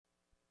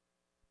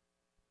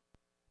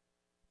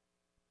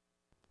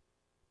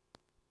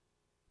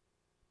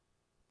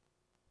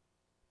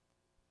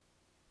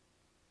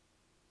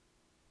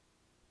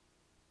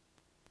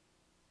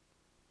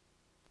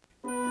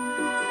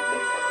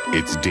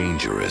It's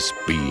dangerous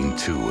being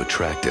too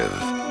attractive.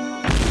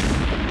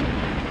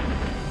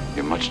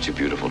 You're much too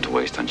beautiful to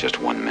waste on just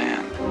one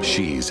man.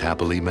 She's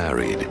happily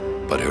married,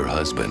 but her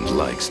husband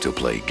likes to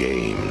play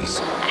games.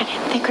 I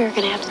didn't think we were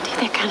going to have to do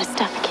that kind of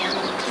stuff again.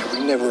 Yeah,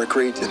 we never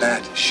agreed to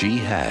that. She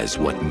has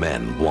what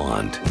men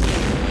want.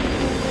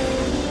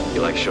 He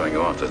likes showing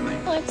you off, doesn't he?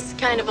 Well, it's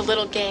kind of a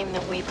little game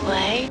that we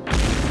play.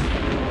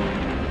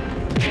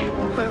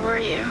 Where were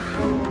you?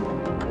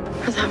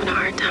 I was having a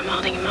hard time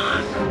holding him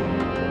off.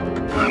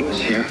 I was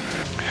here.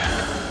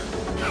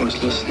 I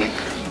was listening.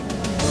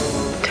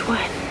 To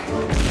what?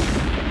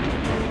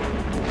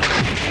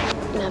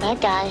 Now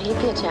that guy, he'd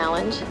be a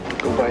challenge.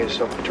 Go buy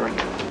yourself a drink.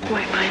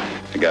 White wine.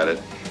 I got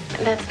it.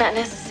 That's not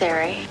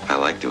necessary. I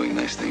like doing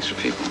nice things for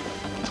people.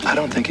 I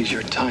don't think he's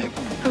your type.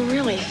 Oh,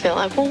 really,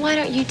 Philip? Well, why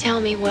don't you tell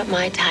me what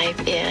my type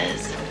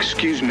is?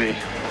 Excuse me.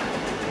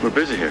 We're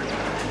busy here.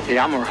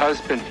 Yeah, I'm her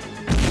husband.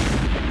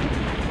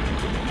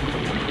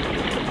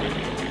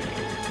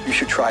 You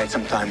should try it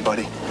sometime,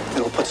 buddy.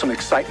 It'll put some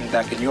excitement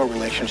back in your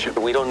relationship.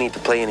 We don't need to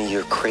play any of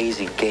your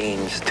crazy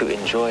games to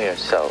enjoy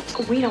ourselves.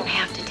 We don't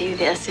have to do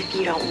this if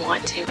you don't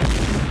want to.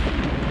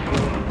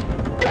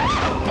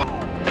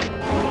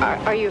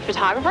 Are you a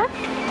photographer?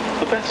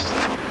 The best.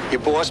 Your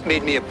boss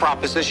made me a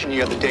proposition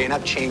the other day, and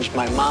I've changed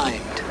my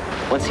mind.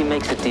 Once he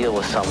makes a deal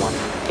with someone,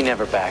 he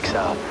never backs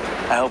out.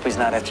 I hope he's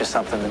not after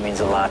something that means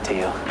a lot to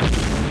you.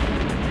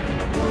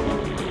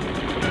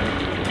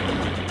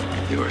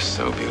 You are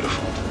so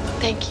beautiful.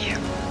 Thank you.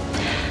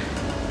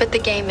 But the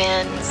game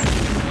ends.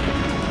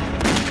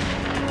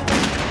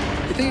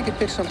 You think you could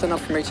pick something up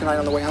for me tonight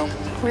on the way home?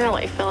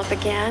 Really, Philip,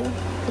 again?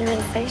 You're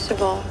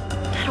insatiable.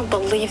 I don't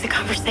believe the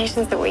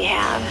conversations that we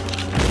have.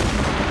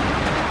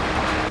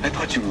 I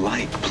thought you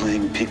liked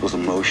playing people's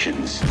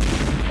emotions.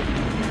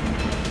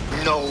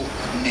 No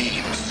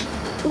names.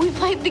 We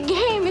played the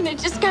game and it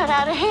just got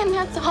out of hand,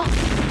 that's all.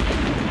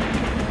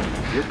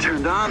 You're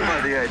turned on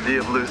by the idea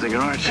of losing,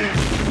 aren't you?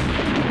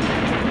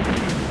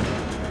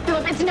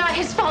 Philip, it's not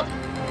his fault.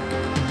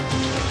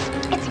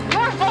 It's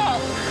your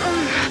fault.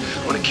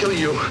 I want to kill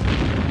you.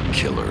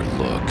 Killer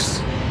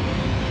looks.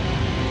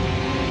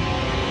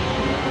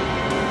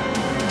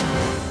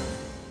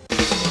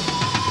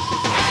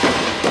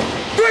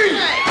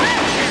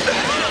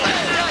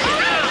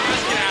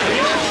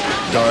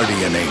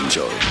 Guardian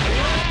Angel.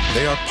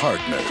 They are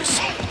partners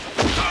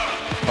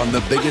on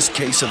the biggest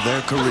case of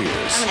their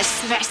careers. I'm gonna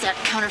smash that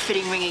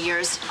counterfeiting ring of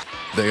yours.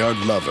 They are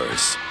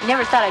lovers.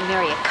 Never thought I'd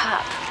marry a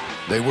cop.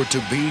 They were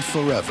to be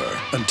forever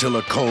until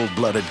a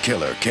cold-blooded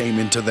killer came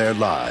into their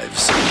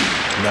lives.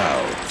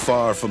 Now,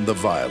 far from the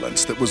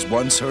violence that was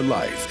once her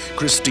life,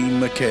 Christine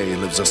McKay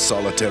lives a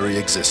solitary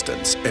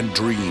existence and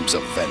dreams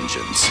of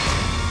vengeance.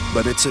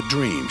 But it's a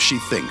dream she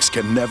thinks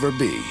can never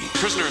be.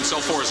 Prisoner in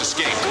cell 4 has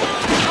escaped.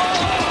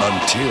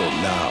 Until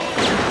now.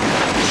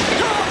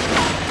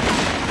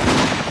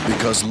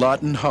 Because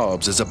Lawton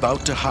Hobbs is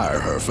about to hire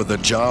her for the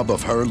job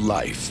of her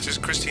life. This is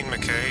Christine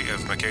McKay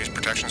of McKay's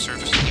Protection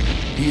Service.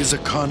 He is a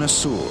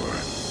connoisseur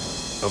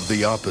of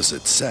the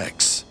opposite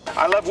sex.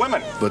 I love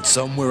women. But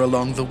somewhere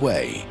along the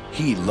way,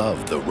 he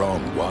loved the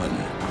wrong one.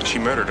 She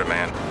murdered a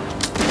man.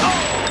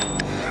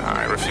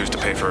 I refused to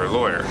pay for her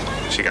lawyer.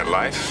 She got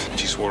life, and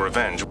she swore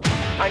revenge.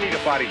 I need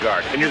a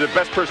bodyguard, and you're the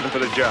best person for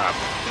the job.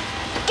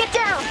 Get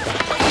down!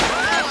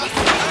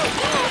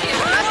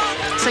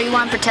 So you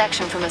want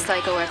protection from a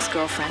psycho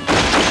ex-girlfriend?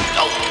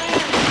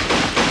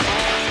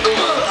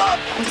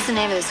 What's the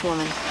name of this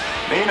woman?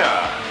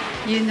 Nina!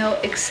 You know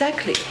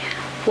exactly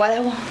what I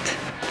want.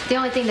 The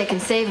only thing that can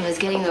save him is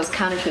getting those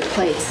counterfeit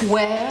plates.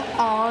 Where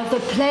are the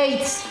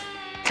plates?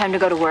 Time to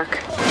go to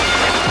work.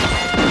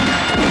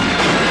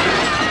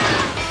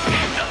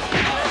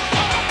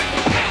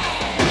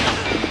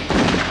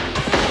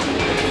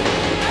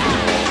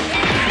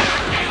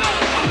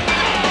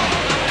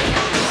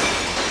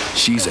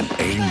 She's an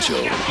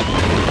angel.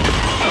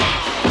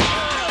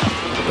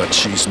 But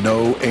she's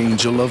no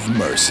angel of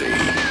mercy.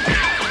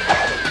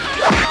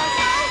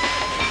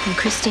 I'm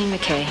Christine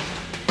McKay.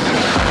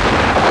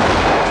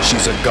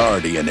 She's a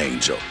guardian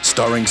angel,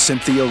 starring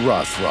Cynthia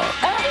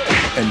Rothrock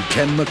and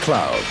Ken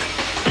McLeod.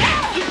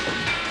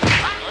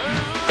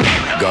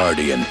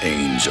 Guardian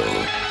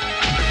Angel.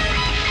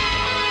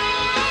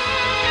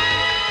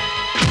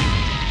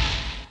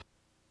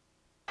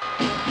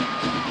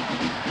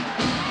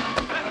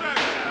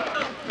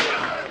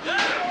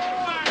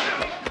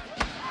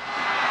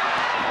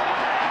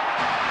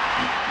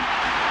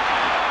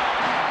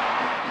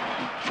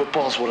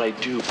 Football's what I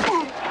do.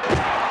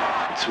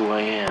 It's who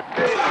I am.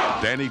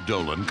 Danny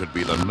Dolan could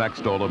be the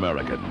next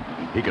All-American.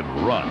 He can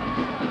run,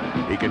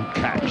 he can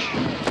catch,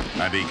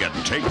 and he can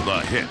take the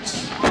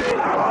hits.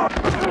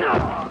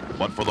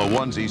 But for the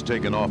ones he's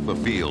taken off the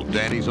field,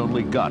 Danny's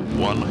only got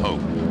one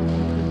hope.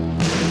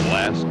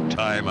 Last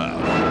time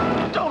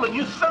out. Dolan,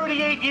 you're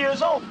 38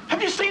 years old.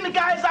 Have you seen the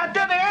guys out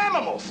there? They're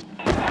animals.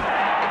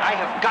 I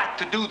have got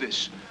to do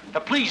this. Now,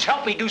 please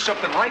help me do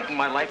something right in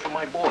my life for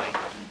my boy.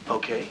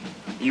 Okay?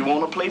 You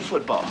want to play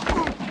football?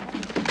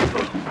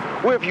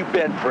 Where have you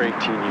been for 18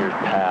 years,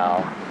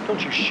 pal?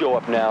 Don't you show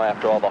up now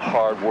after all the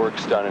hard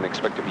work's done and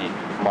expect to be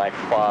my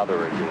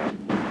father again.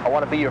 I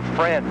want to be your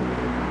friend.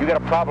 You got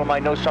a problem I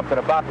know something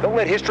about. Don't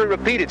let history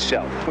repeat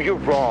itself. Well, you're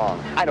wrong.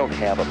 I don't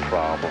have a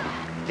problem.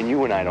 And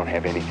you and I don't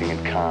have anything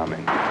in common.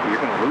 You're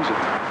going to lose it.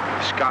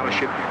 Your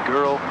scholarship, your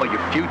girl, or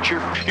your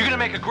future. You're going to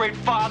make a great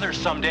father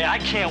someday. I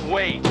can't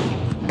wait.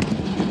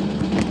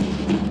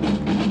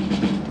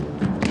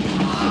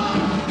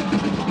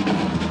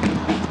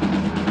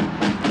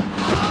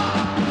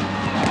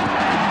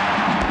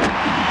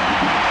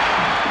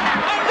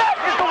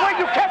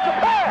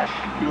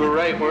 You were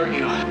right, weren't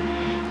you?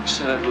 You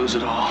said I'd lose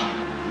it all.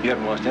 You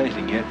haven't lost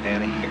anything yet,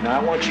 Danny.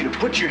 Now I want you to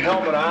put your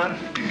helmet on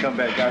and come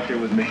back out there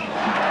with me.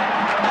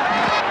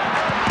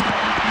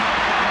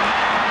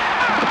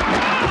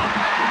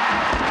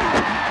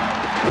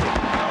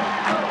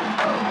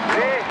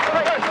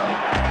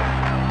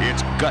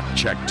 It's gut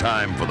check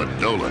time for the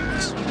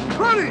Dolans.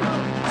 Ready,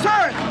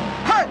 set,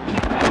 hit!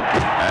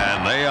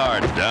 And they are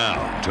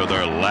down to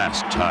their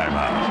last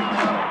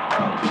timeout.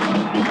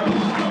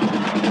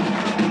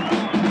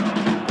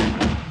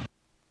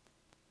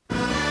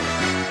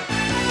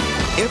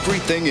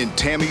 Everything in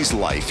Tammy's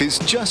life is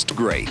just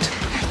great.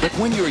 But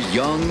when you're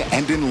young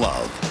and in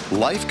love,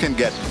 life can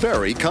get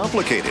very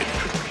complicated,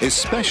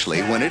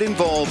 especially when it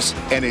involves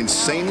an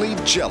insanely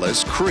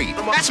jealous creep.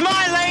 That's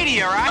my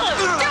lady, all right?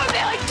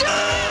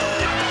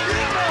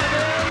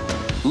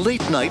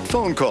 Late night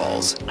phone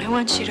calls. I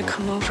want you to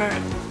come over.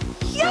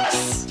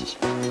 Yes!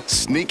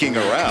 Sneaking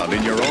around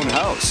in your own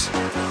house.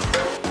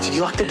 Did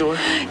you lock the door?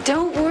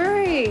 Don't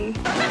worry.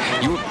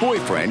 Your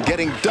boyfriend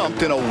getting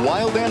dumped in a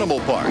wild animal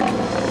park.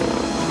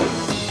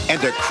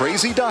 And a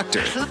crazy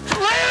doctor.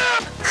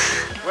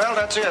 Well,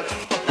 that's it.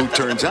 Who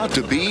turns out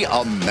to be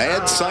a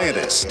mad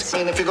scientist. I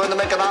mean, if you're going to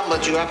make an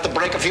omelet, you have to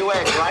break a few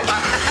eggs, right?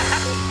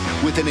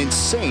 With an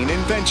insane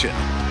invention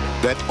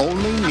that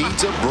only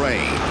needs a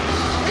brain.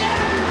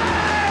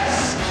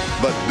 Yes!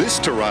 But this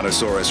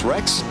Tyrannosaurus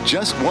Rex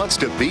just wants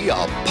to be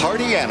a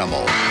party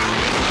animal.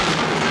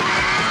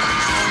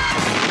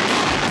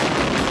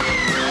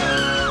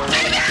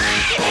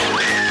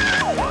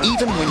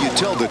 Even when you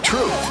tell the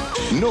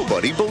truth,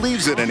 nobody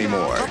believes it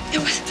anymore. It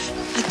was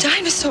a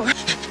dinosaur.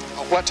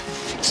 What?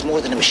 It's more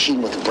than a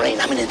machine with a brain.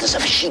 I mean, it is a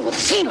machine with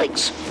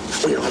feelings.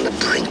 We are on the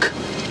brink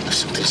of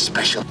something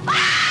special.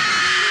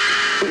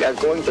 We are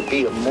going to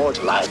be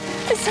immortalized.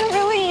 Is that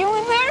really you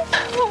in there?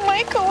 Oh,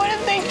 Michael, what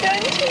have they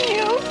done to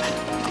you?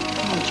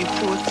 Oh, you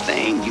poor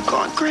thing. You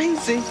gone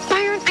crazy.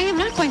 Byron, I am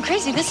not going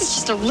crazy. This is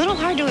just a little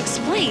hard to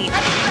explain.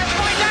 That's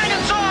my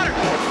dinosaur!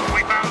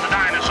 We found the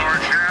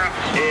dinosaur, Sheriff.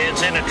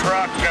 It's in a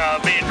truck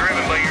being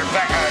driven by your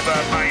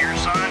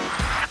son.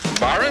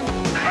 Byron?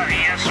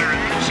 Yes, sir.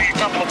 See a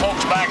couple of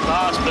folks back at the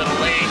hospital.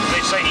 They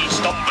say he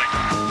stole it.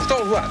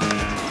 Stole what?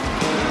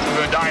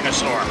 The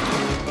dinosaur.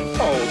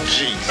 Oh,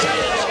 jeez.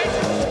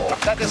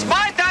 That is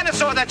my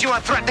dinosaur that you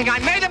are threatening. I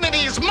made him and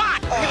he is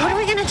mine. What are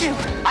we gonna do?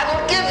 I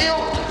will give you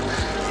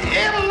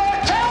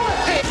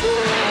immortality.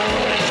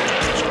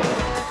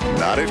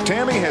 Not if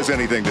Tammy has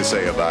anything to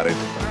say about it.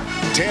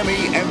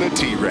 Tammy and the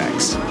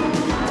T-Rex.